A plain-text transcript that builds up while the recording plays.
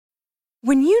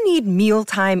When you need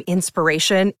mealtime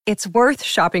inspiration, it's worth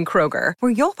shopping Kroger,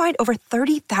 where you'll find over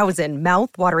 30,000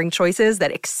 mouth-watering choices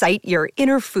that excite your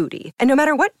inner foodie. And no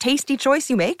matter what tasty choice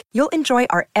you make, you'll enjoy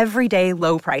our everyday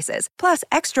low prices, plus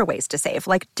extra ways to save,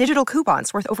 like digital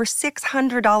coupons worth over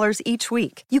 $600 each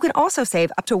week. You can also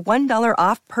save up to $1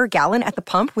 off per gallon at the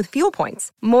pump with fuel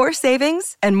points. More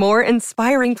savings and more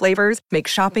inspiring flavors make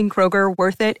shopping Kroger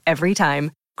worth it every time.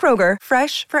 Kroger,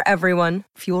 fresh for everyone.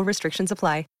 Fuel restrictions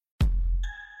apply.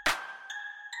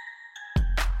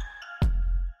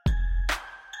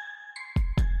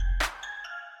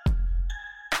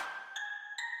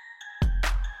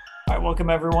 All right, welcome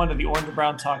everyone to the Orange and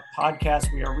Brown Talk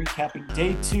podcast. We are recapping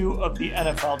day 2 of the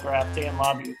NFL draft. Dan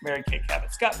Lobby with Mary Kay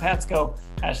Cabot, Scott Patsko,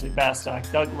 Ashley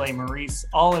Bastock, Doug Lesmerises,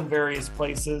 all in various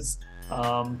places.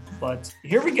 But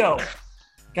here we go.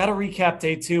 Got to recap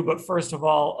day 2. But first of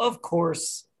all, of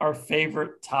course, our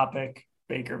favorite topic,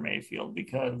 Baker Mayfield,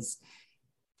 because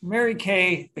Mary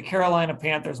Kay, the Carolina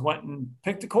Panthers went and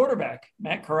picked a quarterback,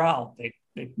 Matt Corral.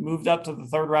 They moved up to the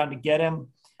 3rd round to get him.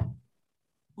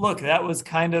 Look, that was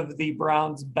kind of the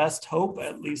Browns' best hope,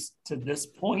 at least to this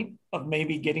point, of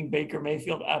maybe getting Baker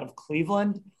Mayfield out of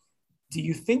Cleveland. Do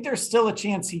you think there's still a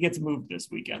chance he gets moved this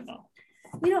weekend, though?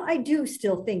 You know, I do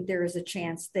still think there is a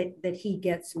chance that he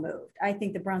gets moved. I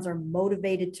think the Browns are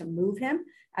motivated to move him.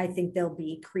 I think they'll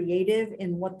be creative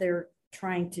in what they're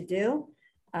trying to do.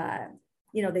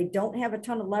 They don't have a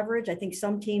ton of leverage. I think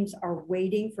some teams are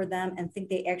waiting for them and think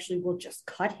they actually will just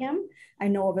cut him. I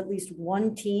know of at least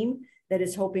one team that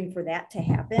is hoping for that to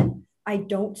happen. I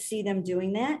don't see them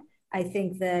doing that. I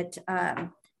think that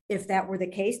if that were the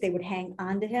case, they would hang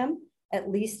on to him at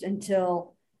least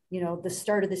until, the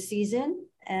start of the season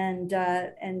and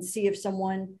see if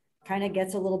someone kind of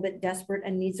gets a little bit desperate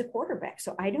and needs a quarterback.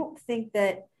 So I don't think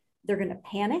that they're going to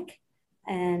panic,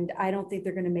 and I don't think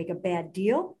they're going to make a bad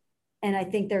deal. And I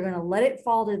think they're going to let it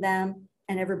fall to them,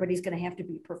 and everybody's going to have to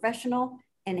be professional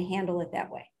and handle it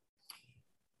that way.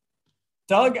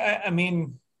 Doug, I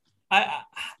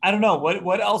don't know.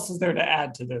 What else is there to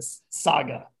add to this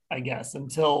saga, I guess,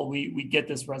 until we get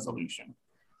this resolution?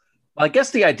 Well, I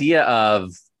guess the idea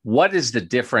of what is the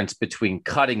difference between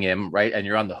cutting him, right, and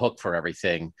you're on the hook for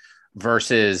everything,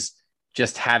 versus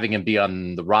just having him be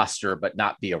on the roster but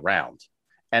not be around,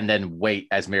 and then wait,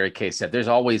 as Mary Kay said, there's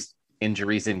always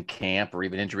injuries in camp or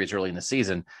even injuries early in the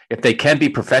season. If they can be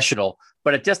professional,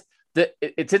 but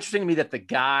it's interesting to me that the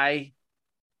guy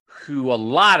who a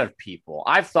lot of people,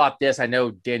 I've thought this, I know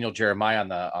Daniel Jeremiah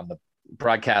on the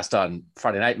broadcast on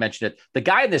Friday night mentioned it. The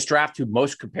guy in this draft who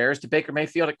most compares to Baker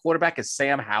Mayfield at quarterback is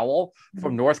Sam Howell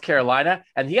from North Carolina,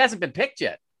 and he hasn't been picked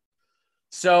yet.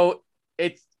 So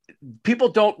people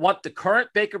don't want the current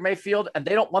Baker Mayfield, and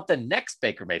they don't want the next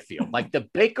Baker Mayfield. Like the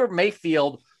Baker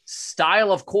Mayfield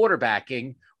style of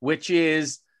quarterbacking, which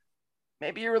is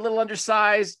maybe you're a little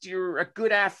undersized, you're a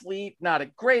good athlete, not a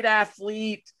great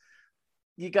athlete.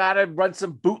 You got to run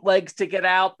some bootlegs to get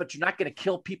out, but you're not going to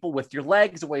kill people with your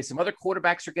legs the way some other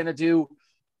quarterbacks are going to do.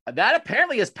 That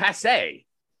apparently is passé.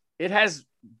 It has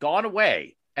gone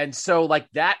away. And so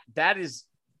that is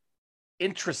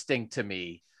interesting to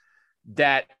me,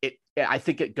 that I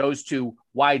think it goes to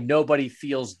why nobody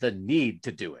feels the need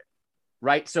to do it.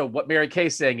 Right. So what Mary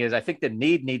Kay's saying is, I think the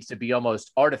need needs to be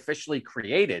almost artificially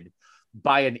created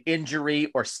by an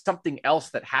injury or something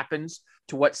else that happens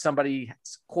to what somebody's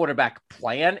quarterback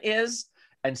plan is.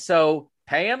 And so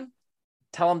pay him,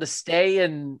 tell him to stay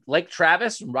in Lake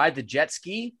Travis and ride the jet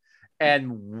ski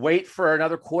and wait for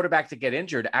another quarterback to get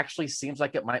injured actually seems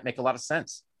like it might make a lot of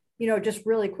sense. Just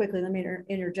really quickly, let me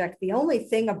interject. The only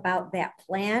thing about that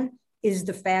plan is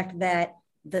the fact that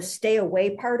the stay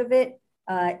away part of it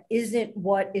isn't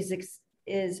what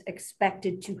is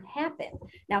expected to happen.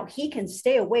 Now, he can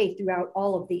stay away throughout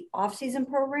all of the offseason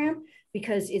program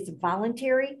because it's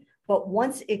voluntary, but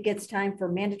once it gets time for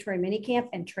mandatory minicamp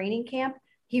and training camp,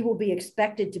 he will be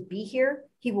expected to be here.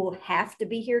 He will have to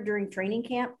be here during training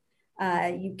camp.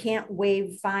 You can't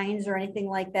waive fines or anything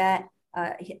like that.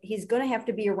 He's going to have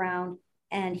to be around,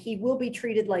 and he will be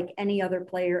treated like any other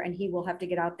player, and he will have to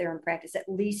get out there and practice. At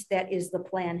least that is the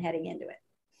plan heading into it.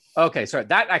 Okay, sorry.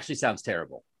 That actually sounds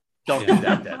terrible. Don't do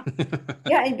that then.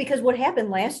 Yeah, and because what happened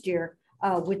last year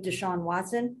with Deshaun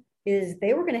Watson is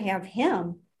they were going to have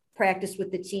him practice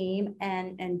with the team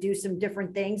and do some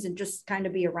different things and just kind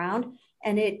of be around.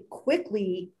 And it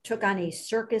quickly took on a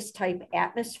circus type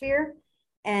atmosphere.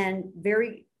 And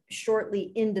very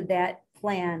shortly into that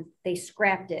plan, they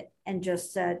scrapped it and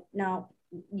just said, no,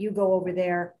 you go over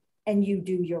there and you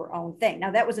do your own thing.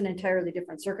 Now, that was an entirely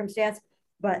different circumstance,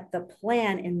 but the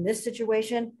plan in this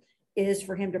situation is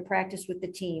for him to practice with the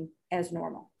team as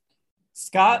normal.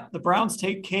 Scott, the Browns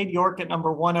take Cade York at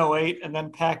number 108 and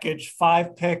then package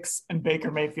 5 picks and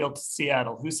Baker Mayfield to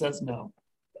Seattle. Who says no?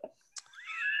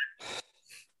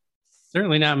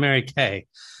 Certainly not Mary Kay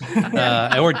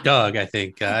or Doug. I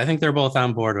think they're both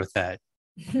on board with that.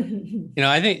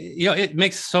 I think it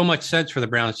makes so much sense for the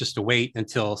Browns just to wait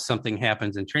until something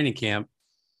happens in training camp,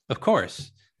 of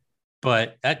course,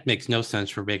 but that makes no sense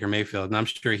for Baker Mayfield. And I'm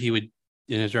sure he would,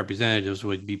 and his representatives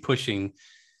would be pushing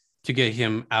to get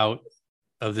him out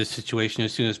of this situation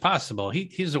as soon as possible. He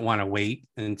doesn't want to wait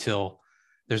until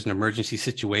there's an emergency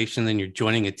situation. Then you're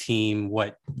joining a team,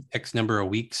 X number of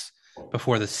weeks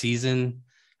before the season.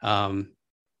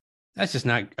 That's just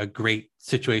not a great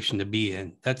situation to be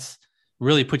in. That's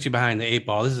really puts you behind the 8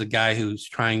 ball. This is a guy who's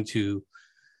trying to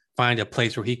find a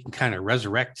place where he can kind of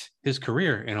resurrect his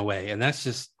career in a way. And that's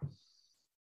just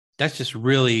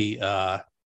really,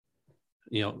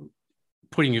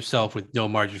 putting yourself with no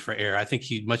margin for error. I think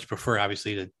he'd much prefer,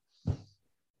 obviously, to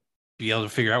be able to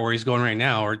figure out where he's going right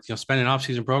now, or spend an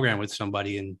off-season program with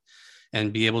somebody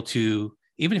and be able to,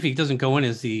 even if he doesn't go in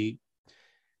as the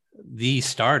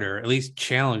starter, at least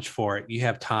challenge for it. You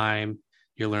have time,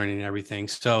 you're learning everything.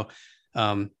 So,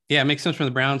 it makes sense from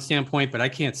the Browns standpoint, but I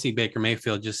can't see Baker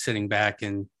Mayfield just sitting back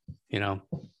and,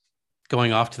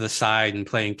 going off to the side and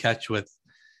playing catch with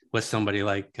somebody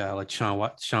like Sean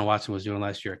Watson was doing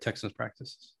last year at Texans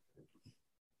practice.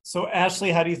 So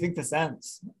Ashley, how do you think this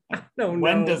ends? No,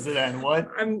 when does it end? What?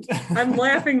 I'm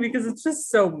laughing because it's just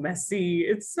so messy.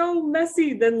 It's so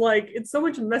messy. It's so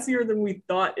much messier than we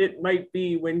thought it might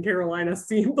be when Carolina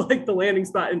seemed like the landing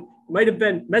spot, and might have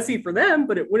been messy for them,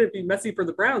 but it wouldn't be messy for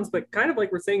the Browns. But kind of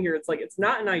like we're saying here, it's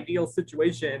not an ideal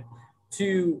situation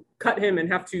to cut him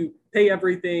and have to pay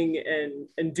everything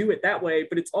and do it that way.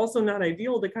 But it's also not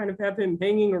ideal to kind of have him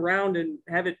hanging around and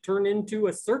have it turn into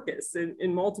a circus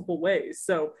in multiple ways.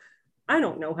 So I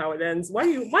don't know how it ends. Why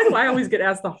do I always get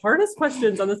asked the hardest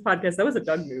questions on this podcast? That was a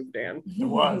Doug move, Dan. It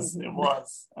was.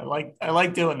 I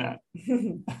like doing that.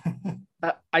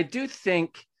 I do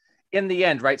think in the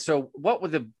end, right? So what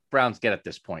would the Browns get at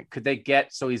this point? Could they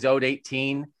get, so he's owed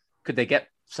 18. Could they get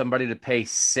somebody to pay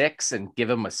 6 and give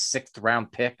him a 6th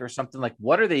round pick or something? Like,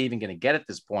 what are they even going to get at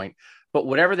this point? But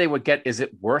whatever they would get, is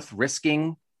it worth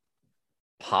risking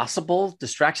possible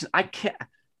distraction? I can't.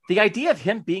 The idea of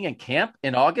him being in camp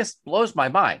in August blows my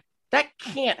mind. That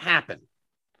can't happen,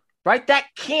 right? That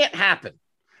can't happen.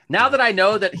 Now that I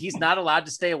know that he's not allowed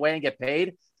to stay away and get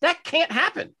paid, that can't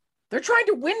happen. They're trying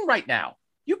to win right now.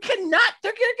 You cannot.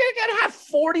 They're going to have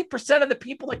 40% of the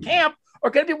people at camp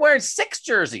are going to be wearing 6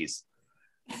 jerseys.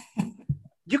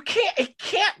 It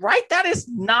can't, right? That is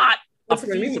not a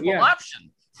feasible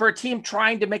option for a team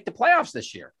trying to make the playoffs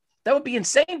this year. That would be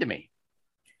insane to me.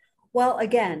 Well,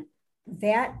 again,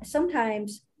 that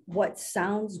sometimes what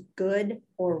sounds good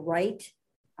or right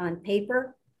on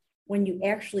paper, when you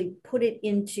actually put it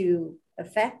into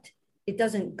effect, it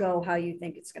doesn't go how you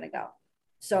think it's going to go.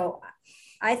 So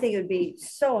I think it would be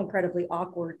so incredibly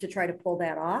awkward to try to pull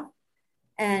that off.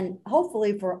 And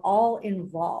hopefully for all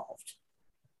involved,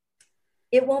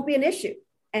 it won't be an issue,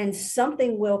 and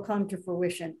something will come to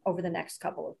fruition over the next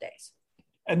couple of days.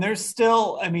 And there's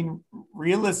still,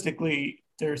 realistically,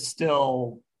 there's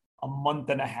still a month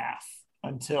and a half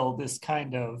until this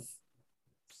kind of,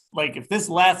 if this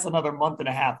lasts another month and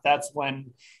a half, that's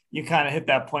when you kind of hit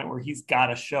that point where he's got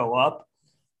to show up.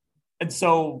 And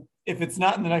so if it's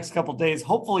not in the next couple of days,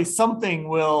 hopefully something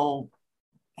will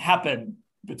happen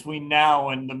between now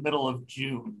and the middle of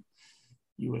June,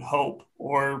 you would hope.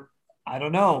 Or I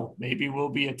don't know, maybe we'll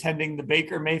be attending the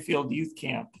Baker Mayfield youth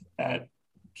camp at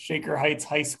Shaker Heights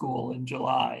High School in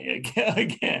July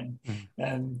again.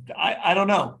 And I don't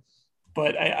know,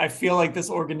 but I feel like this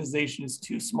organization is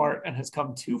too smart and has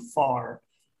come too far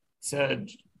to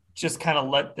just kind of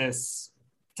let this,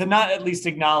 to not at least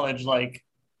acknowledge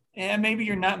maybe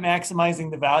you're not maximizing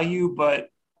the value, but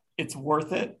it's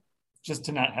worth it just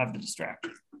to not have the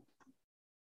distraction.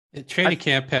 Training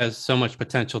camp has so much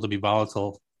potential to be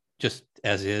volatile just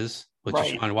as is with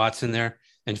Deshaun Watson there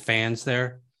and fans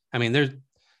there. There's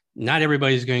not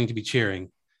everybody's going to be cheering.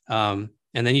 And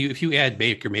then if you add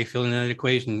Baker Mayfield in that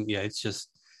equation, it's just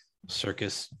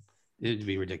circus. It'd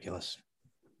be ridiculous.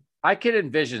 I could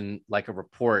envision a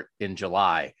report in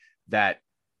July that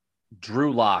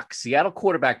Drew Lock, Seattle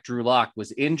quarterback Drew Lock,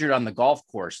 was injured on the golf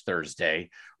course Thursday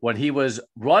when he was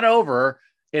run over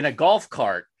in a golf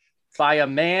cart by a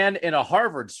man in a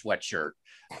Harvard sweatshirt.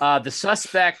 The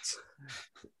suspect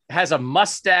has a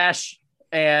mustache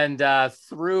and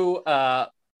threw a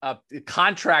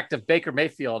contract of Baker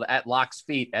Mayfield at Lock's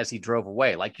feet as he drove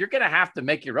away. You're going to have to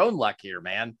make your own luck here,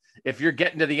 man. If you're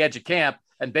getting to the edge of camp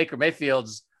and Baker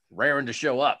Mayfield's raring to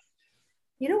show up.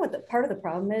 You know what the part of the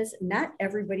problem is? Not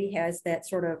everybody has that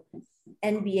sort of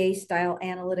NBA style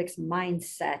analytics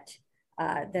mindset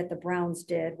that the Browns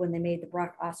did when they made the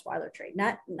Brock Osweiler trade.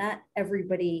 Not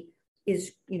everybody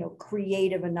is,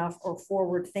 creative enough or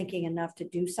forward thinking enough to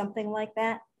do something like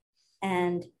that.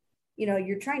 And,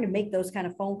 you're trying to make those kind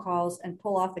of phone calls and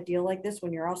pull off a deal like this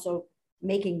when you're also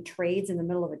making trades in the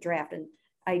middle of a draft. And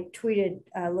I tweeted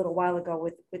a little while ago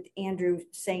with Andrew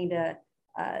saying to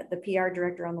the PR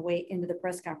director on the way into the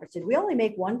press conference, did we only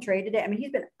make one trade today? I mean,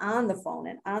 he's been on the phone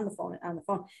and on the phone and on the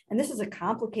phone. And this is a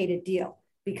complicated deal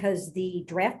because the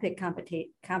draft pick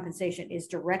compensation is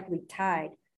directly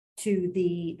tied to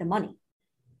the money.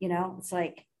 It's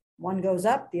like one goes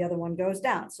up, the other one goes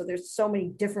down. So there's so many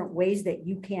different ways that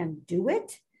you can do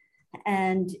it.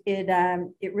 And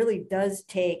it really does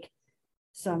take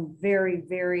some very,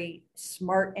 very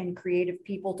smart and creative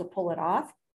people to pull it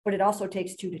off, but it also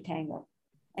takes two to tango.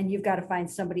 And you've got to find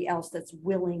somebody else that's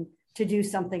willing to do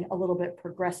something a little bit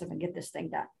progressive and get this thing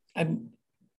done. And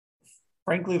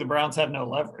frankly, the Browns have no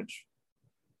leverage.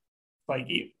 Like,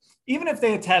 even if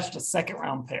they attached a second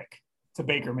round pick to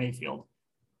Baker Mayfield,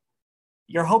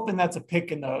 you're hoping that's a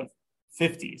pick in the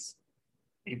 50s,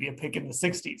 maybe a pick in the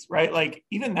 60s, right? Like,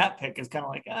 even that pick is kind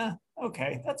of like,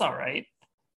 okay, that's all right,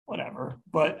 whatever.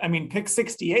 But I mean, pick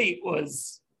 68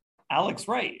 was Alex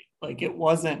Wright. Like,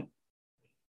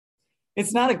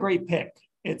 it's not a great pick.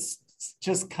 It's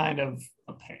just kind of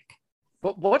a pick.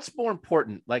 But what's more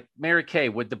important? Like, Mary Kay,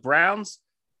 would the Browns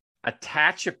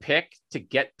attach a pick to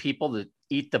get people to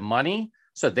eat the money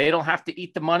so they don't have to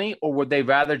eat the money? Or would they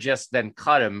rather just then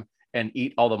cut him and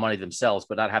eat all the money themselves,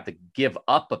 but not have to give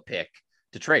up a pick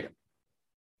to trade him?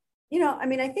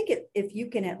 I think if you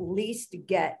can at least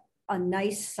get a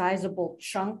nice sizable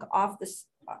chunk off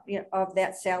of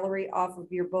that salary off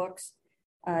of your books,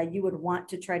 you would want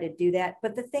to try to do that.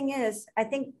 But the thing is, I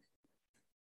think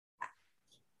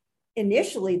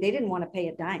initially they didn't want to pay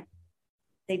a dime.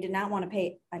 They did not want to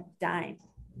pay a dime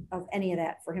of any of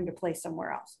that for him to play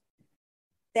somewhere else.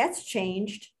 That's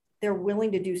changed. They're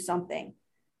willing to do something.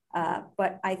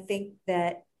 But I think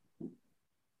that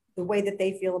the way that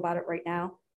they feel about it right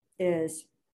now is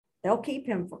they'll keep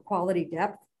him for quality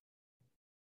depth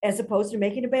as opposed to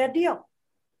making a bad deal.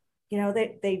 They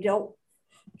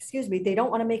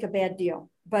don't want to make a bad deal.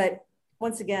 But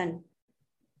once again,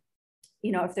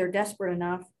 if they're desperate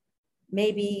enough,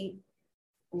 maybe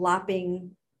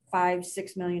lopping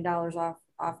 $5-6 million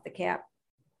off the cap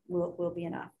will be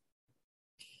enough.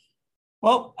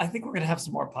 Well, I think we're going to have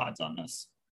some more pods on this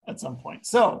at some point.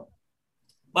 So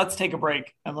let's take a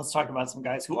break and let's talk about some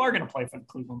guys who are going to play for the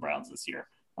Cleveland Browns this year.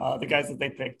 The guys that they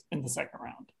picked in the second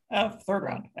round, third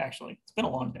round, actually. It's been a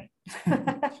long day.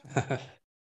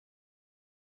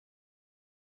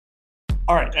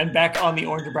 All right. And back on the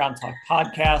Orange and Brown Talk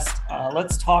podcast,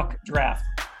 let's talk draft.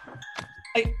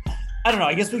 I don't know.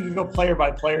 I guess we can go player by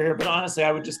player here, but honestly,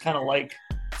 I would just kind of like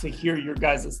to hear your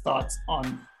guys' thoughts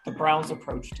on the Browns'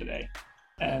 approach today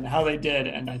and how they did.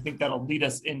 And I think that'll lead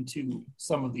us into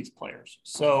some of these players.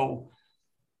 So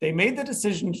they made the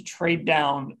decision to trade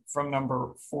down from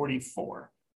number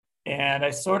 44. And I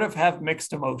sort of have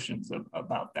mixed emotions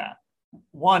about that.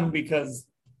 One, because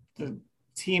the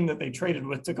team that they traded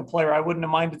with took a player I wouldn't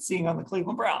have minded seeing on the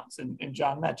Cleveland Browns in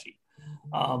John Mechie.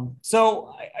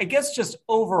 So I guess just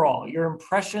overall, your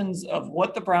impressions of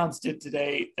what the Browns did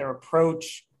today, their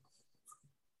approach.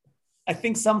 I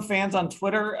think some fans on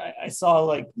Twitter, I saw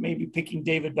like maybe picking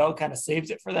David Bell kind of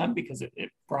saves it for them because it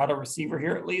brought a receiver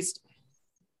here at least.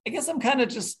 I guess I'm kind of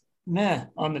just meh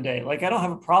on the day. Like, I don't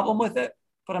have a problem with it,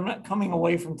 but I'm not coming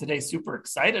away from today super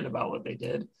excited about what they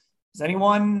did. Is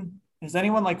anyone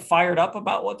like fired up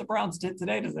about what the Browns did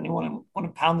today? Does anyone want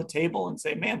to pound the table and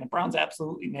say, man, the Browns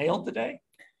absolutely nailed today?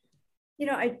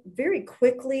 I very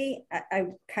quickly, I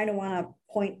kind of want to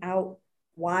point out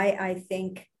why I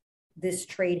think this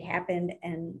trade happened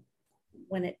and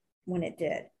when it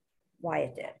did, why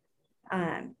it did.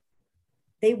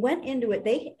 They went into it.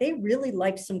 They really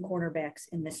liked some cornerbacks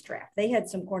in this draft. They had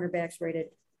some cornerbacks rated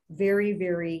very,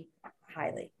 very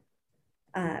highly.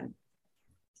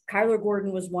 Kyler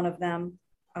Gordon was one of them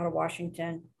out of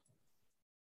Washington.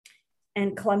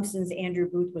 And Clemson's Andrew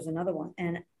Booth was another one.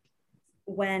 And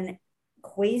when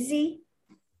Kwesi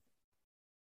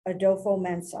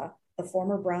Adofo-Mensah, the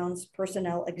former Browns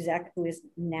personnel exec, who is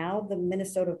now the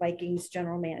Minnesota Vikings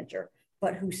general manager,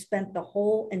 but who spent the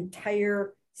whole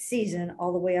entire season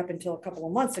all the way up until a couple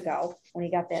of months ago when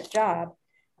he got that job,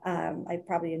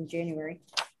 probably in January,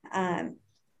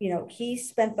 he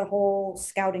spent the whole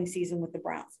scouting season with the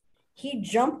Browns. He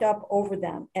jumped up over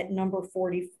them at number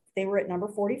 40. They were at number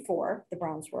 44, the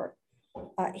Browns were.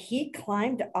 he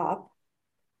climbed up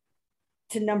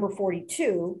to number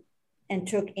 42 and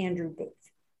took Andrew Booth.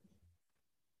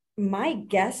 My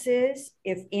guess is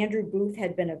if Andrew Booth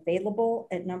had been available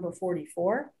at number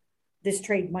 44, this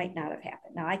trade might not have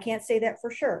happened. Now, I can't say that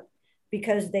for sure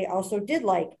because they also did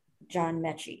like John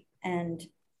Mechie, and,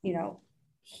 you know,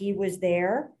 he was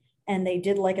there, and they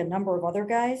did like a number of other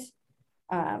guys.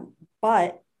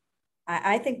 But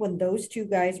I think when those two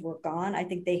guys were gone, I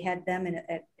think they had them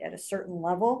at a certain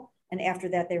level. And after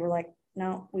that, they were like,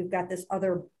 no, we've got this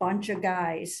other bunch of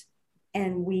guys,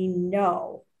 and we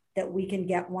know that we can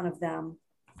get one of them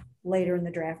later in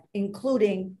the draft,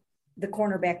 including the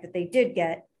cornerback that they did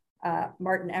get,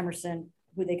 Martin Emerson,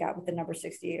 who they got with the number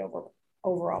 68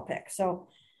 overall pick. So,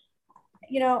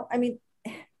 you know, I mean,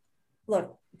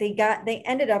 look, they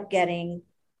ended up getting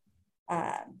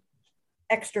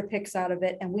extra picks out of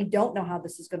it, and we don't know how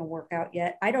this is going to work out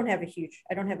yet. I don't have a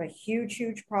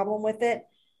huge problem with it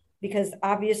because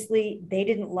obviously they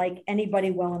didn't like anybody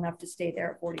well enough to stay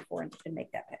there at 44 and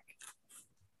make that pick.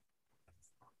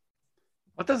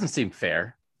 Well, it doesn't seem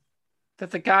fair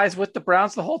that the guy's with the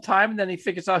Browns the whole time and then he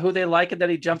figures out who they like and then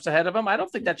he jumps ahead of them. I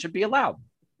don't think that should be allowed.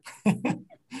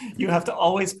 You have to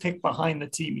always pick behind the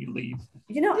team you leave.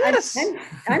 You know, yes.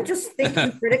 I'm just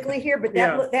thinking critically here, but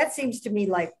that seems to me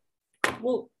like,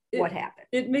 well, what happened?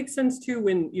 It makes sense too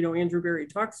when, you know, Andrew Berry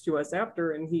talks to us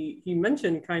after, and he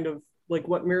mentioned kind of like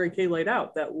what Mary Kay laid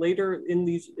out, that later in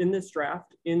this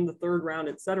draft, in the third round,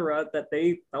 et cetera, that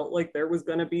they felt like there was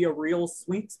going to be a real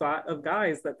sweet spot of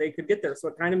guys that they could get there. So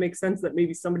it kind of makes sense that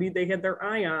maybe somebody they had their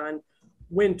eye on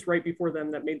went right before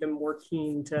them, that made them more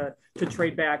keen to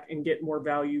trade back and get more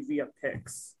value via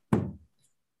picks.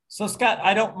 So Scott,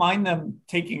 I don't mind them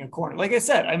taking a corner. Like I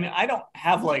said, I mean, I don't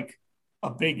have like a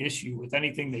big issue with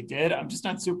anything they did. I'm just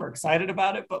not super excited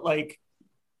about it. But like,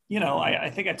 you know, I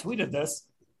think I tweeted this.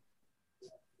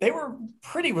 They were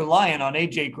pretty reliant on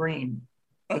AJ Green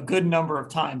a good number of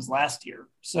times last year.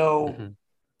 So and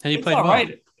he it's played all well.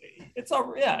 right. It's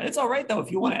all right though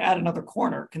if you want to add another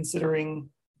corner, considering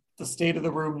the state of the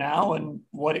room now and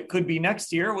what it could be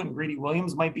next year when Greedy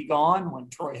Williams might be gone, when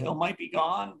Troy Hill might be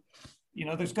gone. You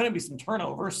know, there's going to be some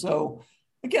turnover. So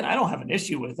again, I don't have an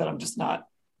issue with it. I'm just not,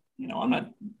 you know, I'm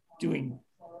not doing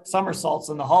somersaults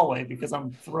in the hallway because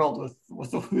I'm thrilled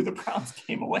with who the Browns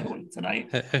came away with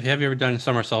tonight. Have you ever done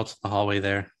somersaults in the hallway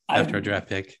there after a draft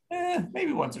pick?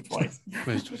 Maybe once or twice.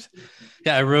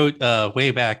 Yeah, I wrote way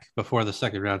back before the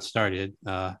second round started.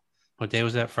 What day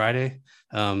was that? Friday.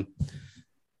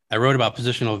 I wrote about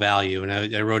positional value, and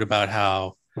I wrote about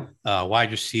how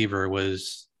wide receiver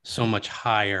was so much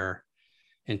higher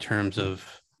in terms of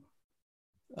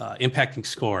impacting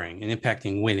scoring and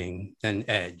impacting winning than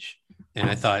edge. And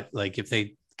I thought, like, if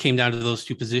they came down to those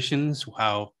two positions,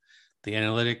 how the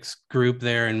analytics group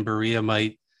there in Berea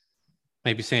might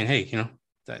be saying, hey, you know,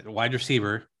 that wide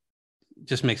receiver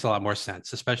just makes a lot more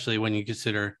sense, especially when you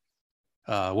consider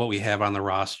what we have on the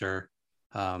roster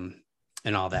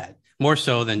and all that. More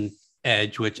so than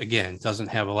edge, which, again, doesn't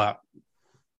have a lot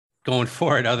going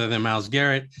for it other than Myles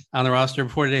Garrett on the roster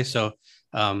before today. So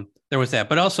there was that.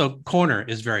 But also corner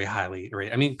is very highly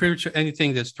rated. I mean, pretty much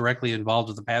anything that's directly involved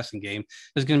with the passing game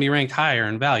is going to be ranked higher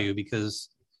in value because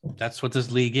that's what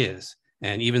this league is.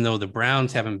 And even though the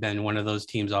Browns haven't been one of those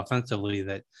teams offensively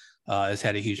that has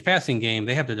had a huge passing game,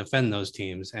 they have to defend those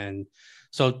teams. And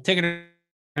so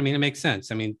I mean, it makes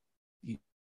sense. I mean,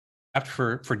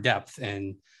 after for depth.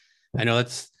 And I know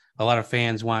that's a lot of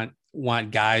fans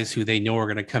want guys who they know are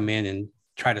going to come in and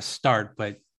try to start,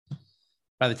 but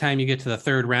by the time you get to the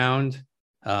third round,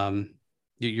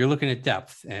 you're looking at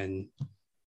depth. And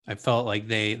I felt like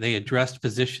they addressed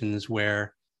positions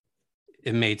where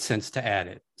it made sense to add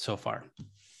it so far.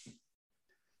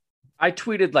 I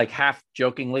tweeted like half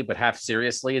jokingly, but half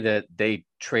seriously that they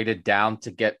traded down to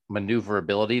get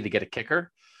maneuverability to get a kicker.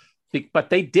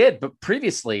 But they did. But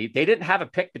previously, they didn't have a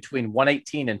pick between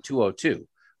 118 and 202,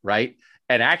 right?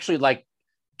 And actually, like,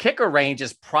 kicker range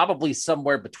is probably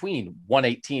somewhere between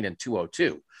 118 and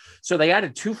 202. So they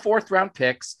added 2 fourth-round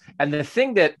picks. And the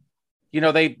thing that, you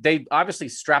know, they obviously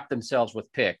strapped themselves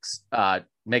with picks,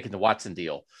 making the Watson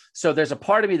deal. So there's a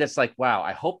part of me that's like, wow,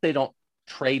 I hope they don't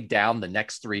trade down the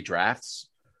next 3 drafts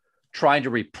trying to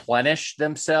replenish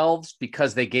themselves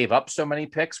because they gave up so many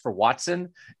picks for Watson,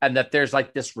 and that there's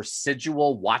like this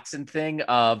residual Watson thing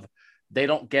of they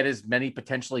don't get as many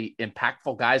potentially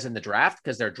impactful guys in the draft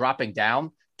because they're dropping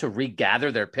down to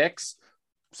regather their picks.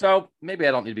 So maybe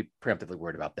I don't need to be preemptively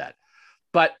worried about that.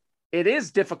 But it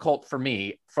is difficult for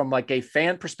me from like a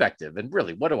fan perspective. And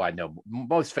really, what do I know?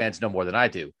 Most fans know more than I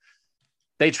do.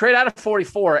 They trade out of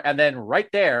 44, and then right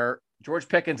there, George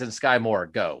Pickens and Sky Moore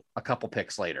go a couple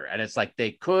picks later. And it's like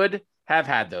they could have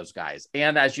had those guys.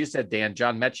 And as you said, Dan,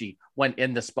 John Mechie went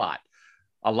in the spot.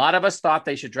 A lot of us thought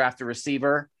they should draft a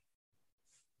receiver,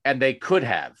 and they could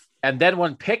have. And then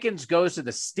when Pickens goes to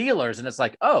the Steelers, and it's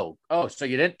like, oh, so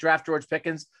you didn't draft George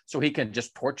Pickens so he can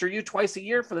just torture you twice a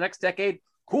year for the next decade?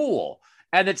 Cool.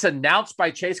 And it's announced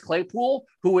by Chase Claypool,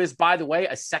 who is, by the way,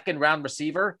 a second-round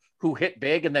receiver who hit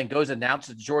big and then goes announced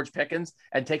to George Pickens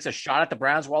and takes a shot at the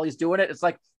Browns while he's doing it. It's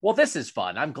like, well, this is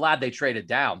fun. I'm glad they traded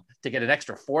down to get an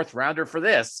extra fourth rounder for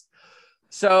this.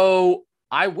 So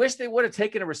I wish they would have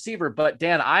taken a receiver, but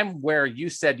Dan, I'm where you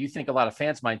said you think a lot of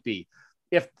fans might be.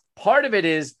 If part of it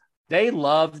is they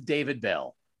love David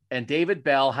Bell, and David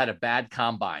Bell had a bad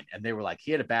combine, and they were like,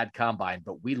 he had a bad combine,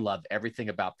 but we love everything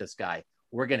about this guy.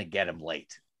 We're going to get him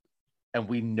late. And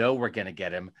we know we're going to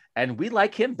get him, and we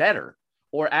like him better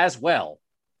or as well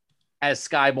as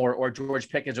Sky Moore or George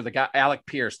Pickens or the guy, Alec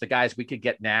Pierce, the guys we could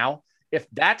get now. If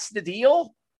that's the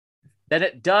deal, then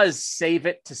it does save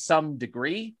it to some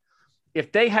degree.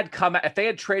 If they had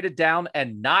traded down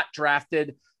and not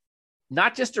drafted,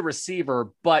 not just a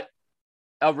receiver, but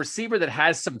a receiver that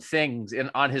has some things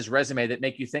on his resume that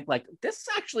make you think like this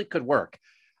actually could work,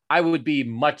 I would be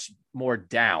much more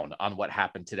down on what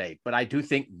happened today. But I do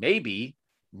think maybe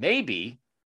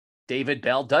David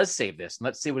Bell does save this. And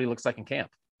let's see what he looks like in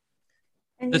camp.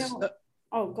 And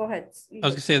go ahead. I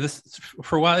was gonna say this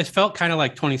for a while. It felt kind of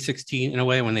like 2016 in a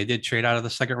way when they did trade out of the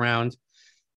second round.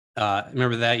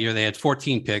 Remember that year they had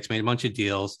 14 picks, made a bunch of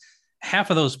deals. Half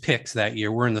of those picks that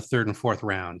year were in the third and fourth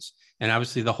rounds. And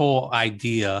obviously the whole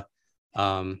idea,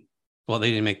 well, they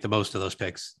didn't make the most of those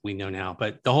picks, we know now,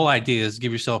 but the whole idea is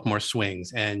give yourself more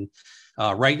swings and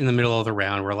right in the middle of the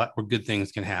round where good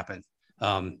things can happen.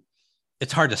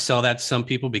 It's hard to sell that to some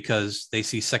people because they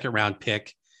see second round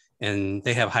pick and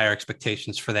they have higher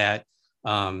expectations for that.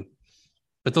 But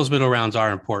those middle rounds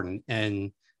are important.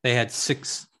 And they have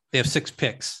six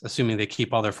picks, assuming they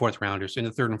keep all their fourth rounders in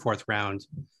the third and fourth round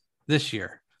this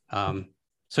year.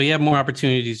 So you have more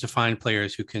opportunities to find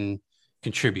players who can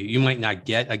contribute. You might not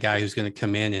get a guy who's going to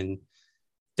come in and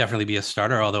definitely be a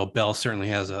starter, although Bell certainly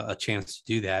has a chance to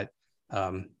do that.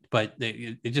 But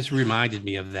it just reminded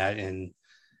me of that. And,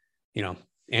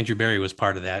 Andrew Berry was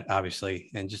part of that, obviously,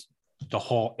 and just the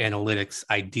whole analytics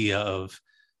idea of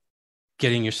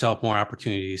getting yourself more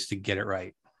opportunities to get it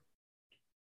right.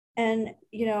 And,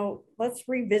 let's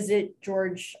revisit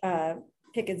George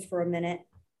Pickens for a minute.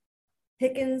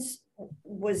 Pickens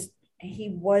was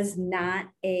not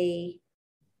a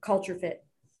culture fit.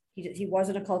 He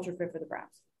wasn't a culture fit for the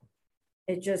Browns.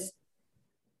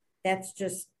 That's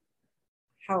just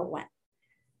how it went.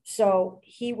 So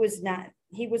he was not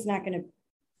going to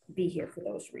be here for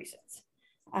those reasons.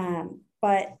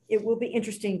 But it will be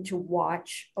interesting to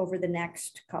watch over the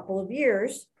next couple of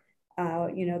years.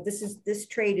 This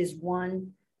trade is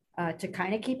one to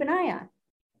kind of keep an eye on.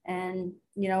 And,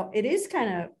 it is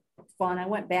kind of fun. I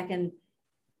went back and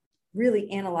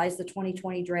really analyzed the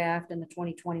 2020 draft and the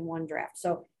 2021 draft.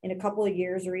 So in a couple of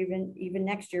years or even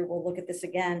next year, we'll look at this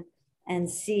again and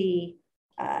see,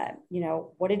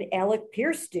 what did Alec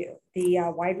Pierce do?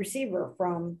 The wide receiver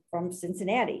from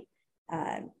Cincinnati.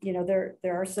 There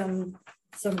are some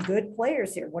good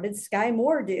players here. What did Sky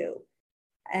Moore do?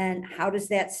 And how does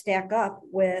that stack up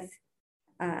with,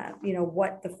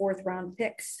 what the fourth round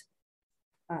picks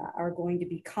are going to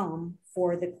become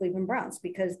for the Cleveland Browns?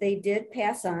 Because they did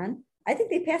pass on. I think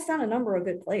they passed on a number of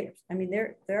good players. I mean,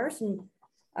 there are some,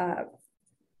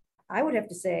 I would have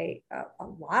to say a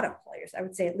lot of players. I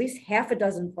would say at least half a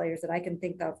dozen players that I can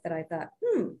think of that I thought,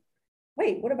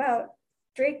 wait, what about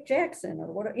Drake Jackson or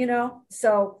what,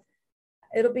 so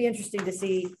it'll be interesting to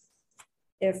see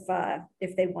if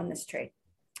they won this trade.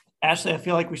 Ashley, I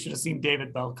feel like we should have seen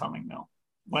David Bell coming though.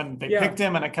 When they picked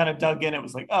him and I kind of dug in, it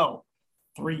was like,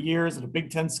 3 years at a Big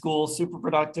Ten school, super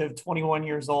productive, 21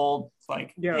 years old. It's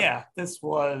like, this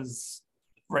was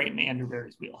right in Andrew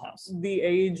Berry's wheelhouse. The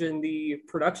age and the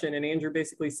production. And Andrew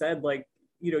basically said,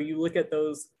 you look at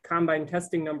those combine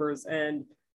testing numbers and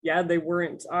they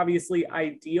weren't obviously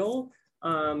ideal.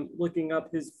 Looking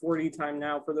up his 40 time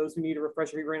now, for those who need a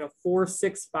refresher, he ran a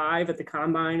 4.65 at the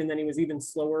combine, and then he was even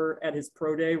slower at his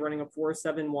pro day running a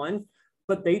 4.71.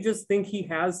 But they just think he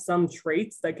has some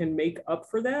traits that can make up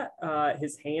for that.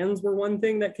 His hands were one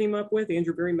thing that came up with.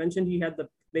 Andrew Berry mentioned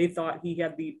they thought he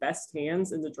had the best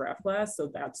hands in the draft class. So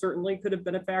that certainly could have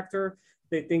been a factor.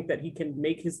 They think that he can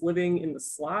make his living in the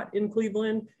slot in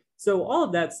Cleveland. So all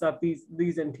of that stuff, these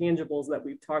intangibles that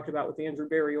we've talked about with Andrew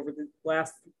Berry over the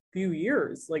last few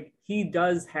years, he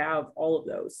does have all of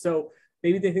those. So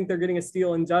maybe they think they're getting a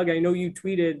steal. And Doug, I know you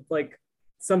tweeted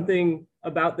something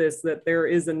about this, that there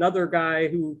is another guy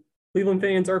who Cleveland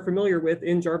fans are familiar with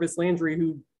in Jarvis Landry,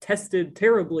 who tested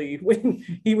terribly when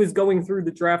he was going through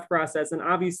the draft process and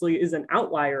obviously is an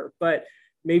outlier, but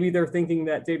maybe they're thinking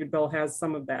that David Bell has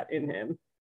some of that in him.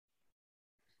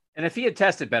 And if he had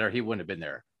tested better, he wouldn't have been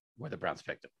there where the Browns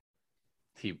picked him.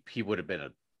 He would have been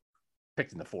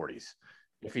picked in the 40s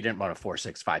if he didn't run a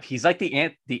 4.65. He's like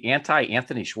the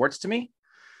anti-Anthony Schwartz to me,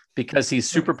 because he's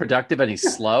super productive and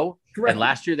he's slow. Right. And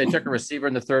last year they took a receiver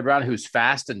in the 3rd round who's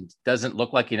fast and doesn't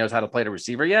look like he knows how to play the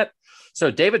receiver yet.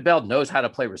 So David Bell knows how to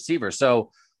play receiver.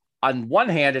 So on one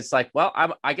hand, it's like, well,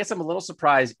 I guess I'm a little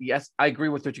surprised. Yes, I agree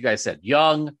with what you guys said.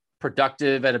 Young,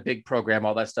 productive at a big program,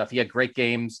 all that stuff. He had great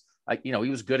games. He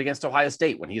was good against Ohio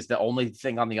State when he's the only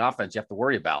thing on the offense you have to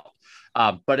worry about.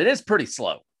 But it is pretty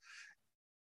slow.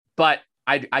 But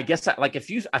I guess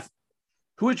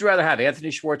who would you rather have,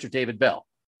 Anthony Schwartz or David Bell?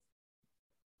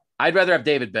 I'd rather have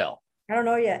David Bell. I don't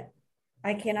know yet.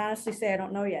 I can honestly say I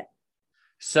don't know yet.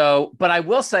 So, but I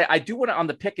will say, I do want to, on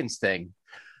the Pickens thing,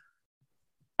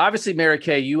 obviously, Mary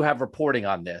Kay, you have reporting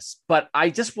on this, but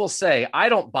I just will say, I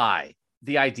don't buy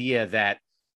the idea that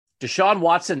Deshaun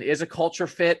Watson is a culture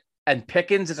fit and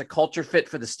Pickens is a culture fit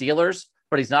for the Steelers,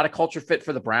 but he's not a culture fit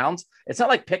for the Browns. It's not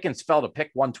like Pickens fell to pick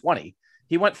 120.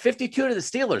 He went 52 to the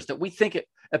Steelers that we think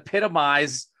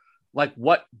epitomize like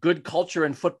what good culture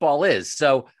in football is.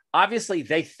 So obviously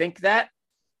they think that.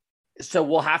 So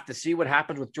we'll have to see what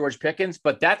happens with George Pickens,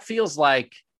 but that feels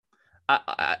like,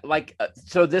 and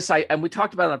we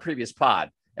talked about it on a previous pod,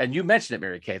 and you mentioned it,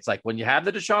 Mary Kay. It's like when you have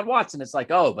the Deshaun Watson, it's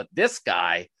like, oh, but this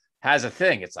guy has a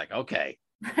thing. It's like, okay,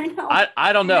 I know.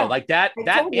 I don't know. Yeah. Like that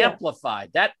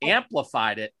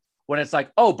amplified it when it's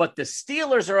like, oh, but the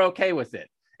Steelers are okay with it.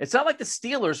 It's not like the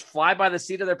Steelers fly by the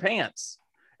seat of their pants.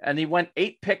 And he went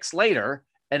 8 picks later,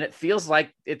 and it feels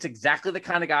like it's exactly the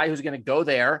kind of guy who's going to go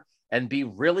there and be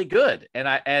really good.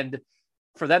 And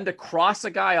for them to cross a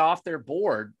guy off their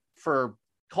board for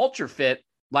culture fit,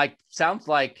 sounds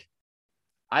like,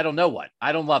 I don't know what.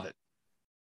 I don't love it.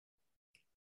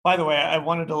 By the way, I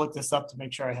wanted to look this up to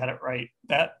make sure I had it right.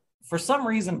 That for some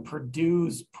reason,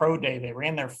 Purdue's pro day, they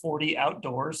ran their 40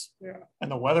 outdoors, and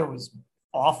the weather was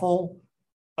awful.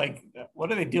 Like,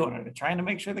 what are they doing? Are they trying to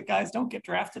make sure that guys don't get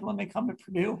drafted when they come to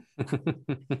Purdue?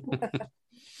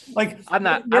 I'm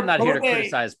not here to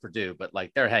criticize Purdue, but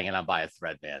they're hanging on by a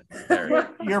thread, man.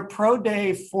 Your pro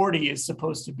day 40 is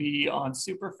supposed to be on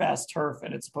super fast turf,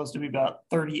 and it's supposed to be about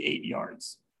 38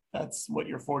 yards. That's what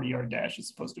your 40-yard dash is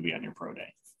supposed to be on your pro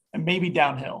day, and maybe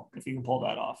downhill if you can pull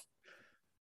that off.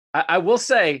 I will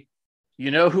say,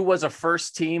 who was a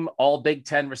first-team All Big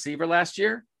Ten receiver last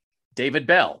year? David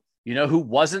Bell. You know who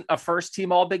wasn't a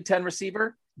first-team All Big Ten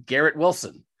receiver? Garrett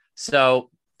Wilson. So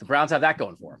the Browns have that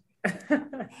going for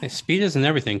him. Speed isn't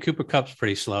everything. Cooper Kupp's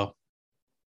pretty slow.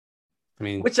 I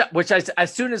mean,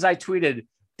 as soon as I tweeted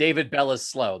David Bell is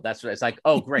slow, that's what it's like.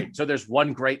 Oh, great! So there's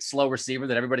one great slow receiver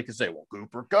that everybody can say, well,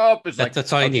 Cooper Kupp is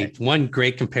that's all you need. One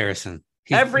great comparison.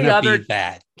 Every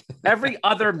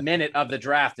other minute of the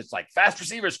draft, it's like fast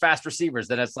receivers.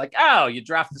 Then it's like, oh, you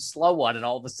draft the slow one, and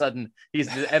all of a sudden he's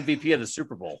the MVP of the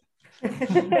Super Bowl. All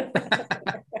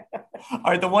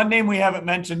right, the one name we haven't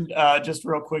mentioned, just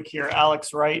real quick here,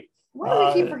 Alex Wright. Why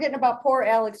do we keep forgetting about poor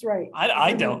Alex Wright?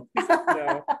 I don't.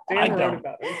 No, I don't.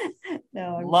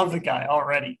 Love the guy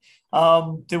already.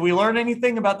 Did we learn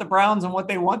anything about the Browns and what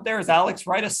they want there? Is Alex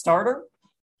Wright a starter?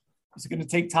 Is it going to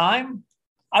take time?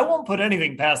 I won't put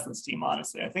anything past this team,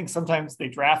 honestly. I think sometimes they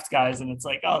draft guys and it's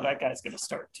like, oh, that guy's going to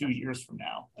start 2 years from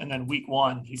now. And then week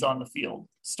 1, he's on the field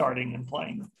starting and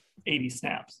playing 80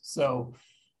 snaps. So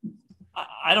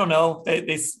I don't know.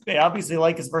 They obviously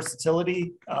like his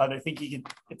versatility. They think he can.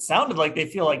 It sounded like they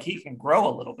feel like he can grow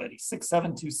a little bit. He's 6'7",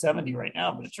 270 right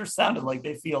now, but it sure sounded like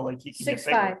they feel like he can get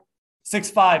bigger.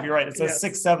 6'5", you're right. It says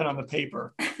 6'7" on the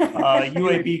paper.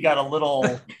 UAB got a little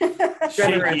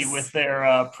shaky with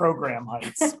their program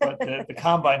heights, but the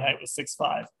combine height was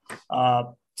 6'5".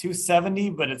 270,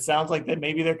 but it sounds like that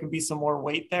maybe there could be some more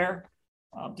weight there.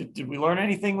 Did we learn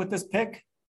anything with this pick?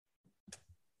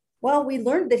 Well, we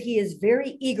learned that he is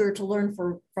very eager to learn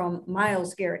from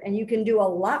Myles Garrett, and you can do a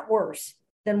lot worse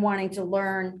than wanting to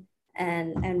learn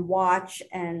and watch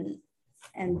and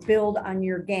build on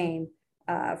your game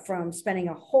from spending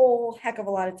a whole heck of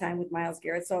a lot of time with Myles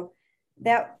Garrett. So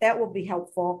that will be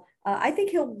helpful. I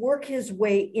think he'll work his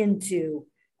way into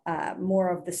more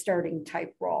of the starting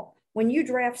type role. When you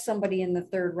draft somebody in the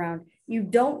 3rd round, you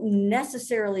don't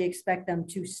necessarily expect them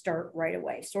to start right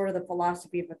away. Sort of the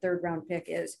philosophy of a 3rd round pick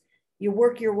is you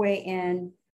work your way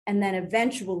in, and then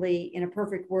eventually, in a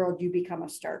perfect world, you become a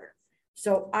starter.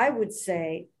 So I would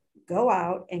say go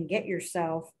out and get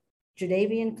yourself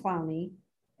Jadeveon Clowney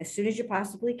as soon as you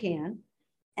possibly can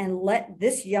and let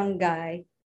this young guy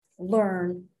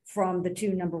learn from the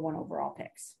 2 number 1 overall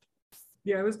picks.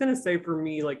 Yeah, I was going to say for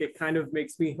me, like, it kind of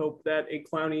makes me hope that a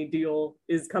Clowney deal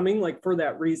is coming, like, for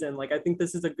that reason. Like, I think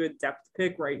this is a good depth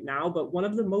pick right now, but one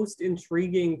of the most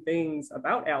intriguing things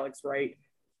about Alex Wright,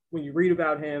 when you read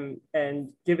about him and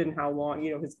given how long,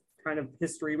 his kind of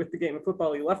history with the game of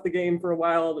football, he left the game for a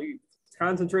while, he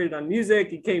concentrated on music,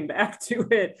 he came back to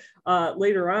it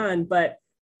later on, but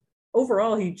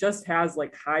overall, he just has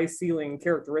like high ceiling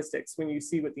characteristics when you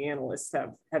see what the analysts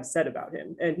have said about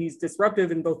him. And he's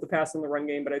disruptive in both the pass and the run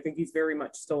game, but I think he's very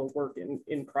much still a work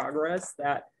in progress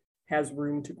that has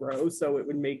room to grow. So it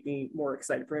would make me more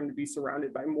excited for him to be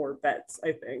surrounded by more vets,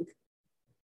 I think.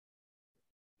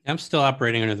 I'm still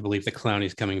operating under the belief that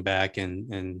Clowney's coming back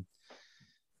and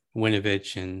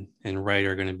Winovich and Wright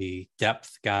are going to be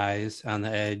depth guys on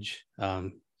the edge.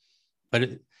 But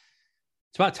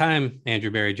it's about time Andrew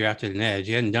Berry drafted an edge.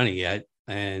 He hadn't done it yet,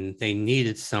 and they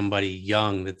needed somebody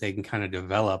young that they can kind of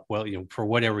develop well, for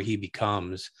whatever he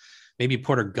becomes. Maybe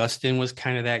Porter Gustin was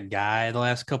kind of that guy the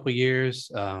last couple of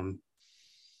years. But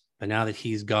now that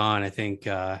he's gone, I think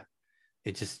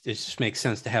it just makes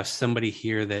sense to have somebody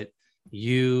here that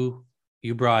you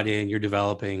brought in, you're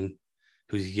developing,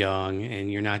 who's young, and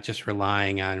you're not just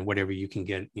relying on whatever you can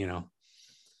get,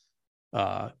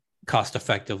 cost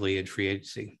effectively in free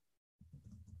agency.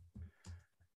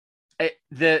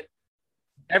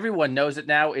 Everyone knows it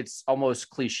now. It's almost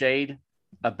cliched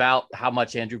about how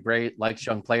much Andrew Berry likes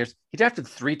young players. He drafted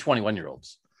 3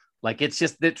 21-year-olds. Like, it's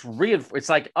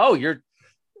like, oh,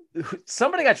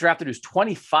 somebody got drafted who's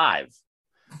 25.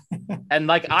 And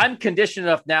like, I'm conditioned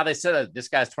enough now. They said this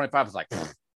guy's 25. I was like,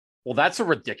 well, that's a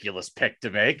ridiculous pick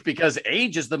to make because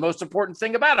age is the most important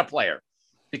thing about a player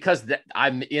because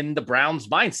I'm in the Browns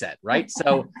mindset. Right.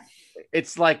 So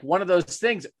it's like one of those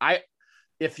things.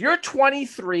 If you're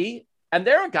 23, and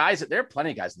there are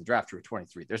plenty of guys in the draft who are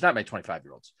 23. There's not many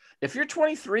 25-year-olds. If you're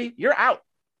 23, you're out.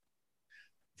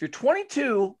 If you're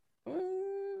 22,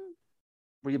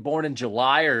 were you born in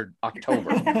July or October,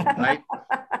 right?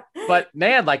 But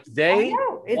man, like they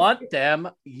want them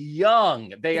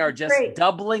young. They are just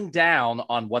doubling down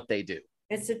on what they do.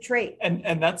 It's a trait.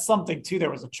 And that's something too. There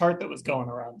was a chart that was going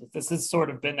around that this has sort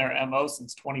of been their MO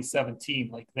since 2017.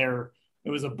 Like it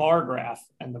was a bar graph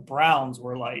and the Browns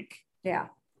were like,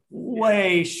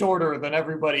 way shorter than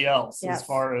everybody else as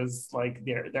far as like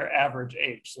their average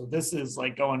age. So this is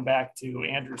like going back to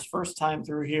Andrew's first time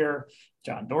through here,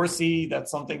 John Dorsey.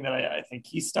 That's something that I think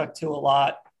he stuck to a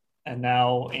lot. And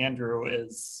now Andrew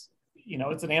is,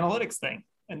 it's an analytics thing.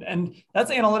 And that's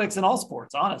analytics in all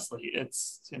sports, honestly.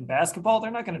 It's in basketball,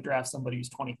 they're not going to draft somebody who's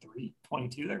 23,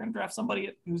 22. They're going to draft somebody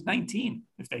who's 19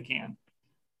 if they can.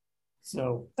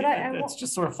 So but it's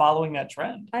just sort of following that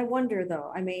trend. I wonder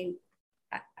though,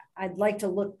 I'd like to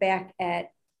look back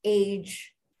at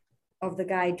age of the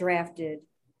guy drafted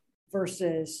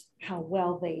versus how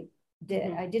well they did.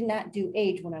 Mm-hmm. I did not do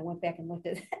age when I went back and looked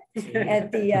at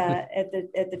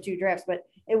the 2 drafts, but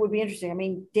it would be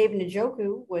interesting. David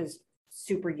Njoku was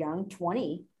super young,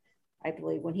 20, I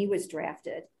believe, when he was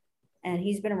drafted, and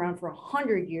he's been around for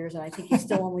 100 years, and I think he's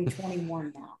still only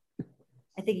 21 now.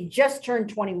 I think he just turned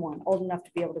 21, old enough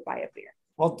to be able to buy a beer.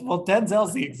 Well,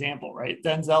 Denzel's the example, right?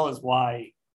 Denzel is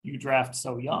why you draft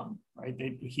so young, right?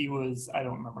 He was, I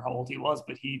don't remember how old he was,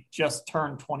 but he just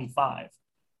turned 25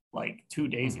 like 2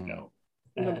 days ago.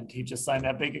 And he just signed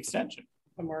that big extension.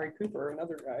 Amari Cooper,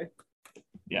 another guy.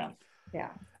 Yeah.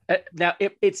 Now,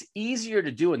 it's easier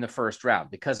to do in the first round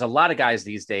because a lot of guys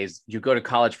these days, you go to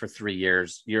college for 3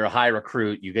 years, you're a high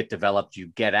recruit, you get developed, you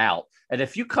get out. And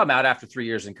if you come out after 3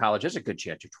 years in college, there's a good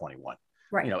chance you're 21.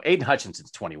 Right. Aiden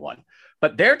Hutchinson's 21.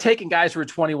 But they're taking guys who are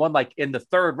 21 like in the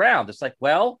 3rd round. It's like,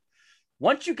 well,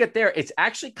 once you get there, it's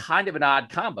actually kind of an odd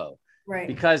combo. Right.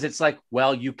 Because it's like,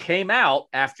 well, you came out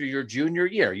after your junior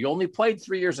year. You only played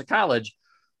 3 years of college.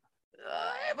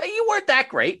 But you weren't that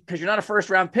great because you're not a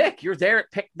first-round pick. You're there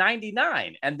at pick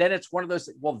 99. And then it's one of those,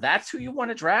 well, that's who you want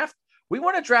to draft? We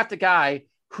want to draft a guy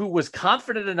who was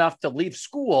confident enough to leave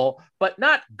school, but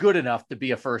not good enough to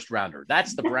be a first-rounder.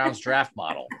 That's the Browns draft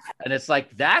model. And it's like,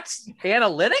 that's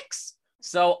analytics?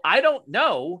 So I don't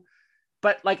know.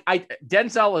 But like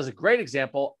Denzel is a great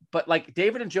example, but like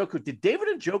David Njoku, did David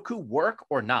Njoku work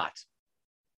or not?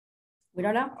 We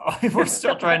don't know. We're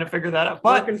still trying to figure that out.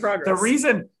 But work in progress.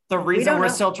 The reason we're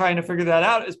still trying to figure that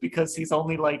out is because he's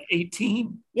only like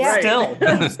 18. Yeah. Still.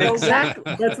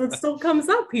 Exactly. That's what still comes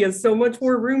up. He has so much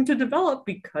more room to develop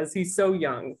because he's so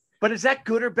young. But is that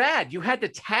good or bad? You had to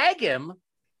tag him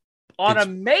on a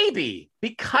maybe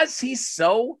because he's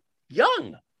so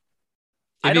young.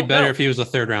 It'd be better if he was a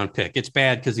 3rd round pick. It's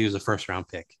bad because he was a 1st round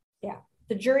pick. Yeah.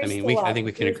 The jury's I mean, still out. I think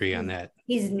we can agree on that.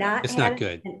 He's not. It's not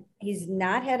good. He's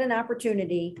not had an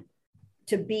opportunity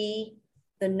to be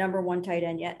the number 1 tight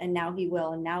end yet, and now he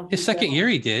will. And now his second year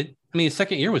he did. I mean, his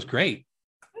second year was great,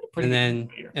 and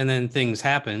then things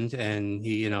happened, and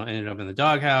he ended up in the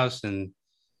doghouse and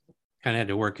kind of had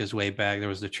to work his way back. There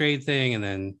was the trade thing, and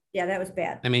then that was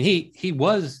bad. I mean, he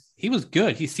was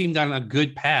good. He seemed on a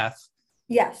good path.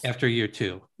 Yes. After year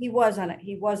 2, he was on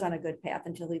a good path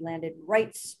until he landed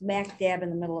right smack dab in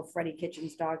the middle of Freddie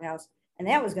Kitchens' doghouse, and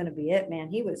that was going to be it, man.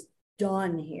 He was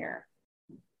done here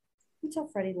until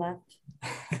Freddie left.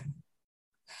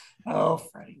 Oh,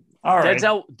 Freddie! All right.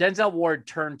 Denzel Ward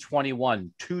turned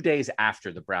 21 2 days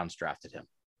after the Browns drafted him.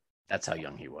 That's how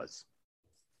young he was.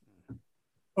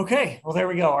 Okay, well, there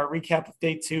we go. Our recap of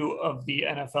day 2 of the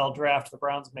NFL draft. The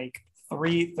Browns make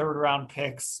 3 third-round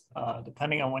picks.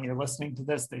 Depending on when you're listening to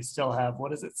this, they still have,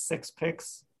 6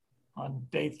 picks on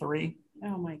day 3?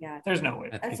 Oh, my God. There's no way.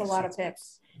 That's a lot of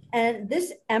picks. And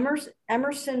this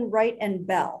Emerson, Wright, and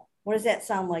Bell, what does that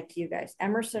sound like to you guys?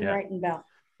 Emerson, Wright, and Bell.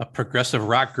 A progressive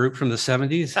rock group from the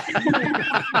 70s.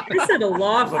 I said a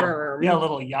law firm. Yeah, a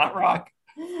little yacht rock.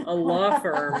 A law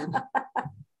firm.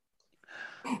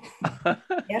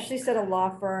 Ashley said a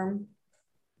law firm.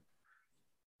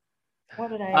 What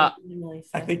did I say?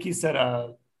 I think you said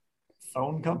a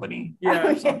phone company.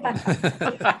 Yeah.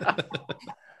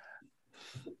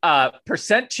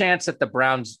 Percent chance that the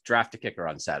Browns draft a kicker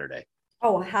on Saturday.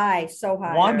 Oh, high. So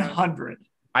high. 100.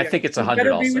 I think it's 100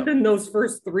 better also. be within those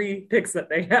first 3 picks that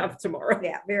they have tomorrow.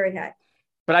 Yeah, very high.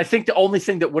 But I think the only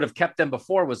thing that would have kept them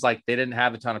before was they didn't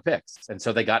have a ton of picks. And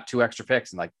so they got 2 extra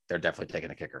picks and they're definitely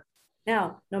taking a kicker.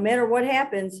 Now, no matter what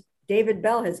happens, David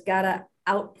Bell has got to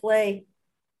outplay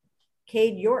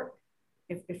Cade York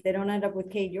if they don't end up with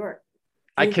Cade York.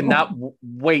 I cannot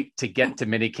wait to get to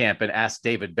minicamp and ask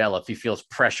David Bell if he feels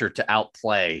pressure to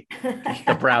outplay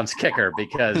the Browns kicker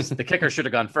because the kicker should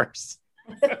have gone first.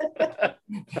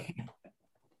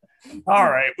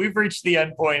 All right, we've reached the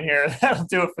end point here. That'll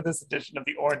do it for this edition of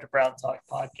the Orange and Brown Talk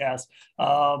podcast.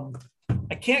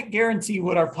 I can't guarantee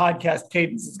what our podcast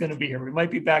cadence is going to be here. We might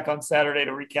be back on Saturday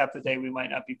to recap the day. We might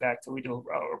not be back till we do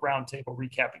a roundtable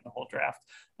recapping the whole draft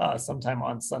sometime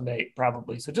on Sunday,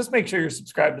 probably. So just make sure you're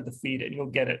subscribed to the feed and you'll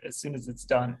get it as soon as it's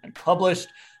done and published.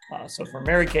 So for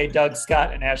Mary Kay, Doug,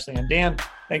 Scott, and Ashley and Dan,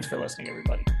 thanks for listening,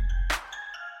 everybody.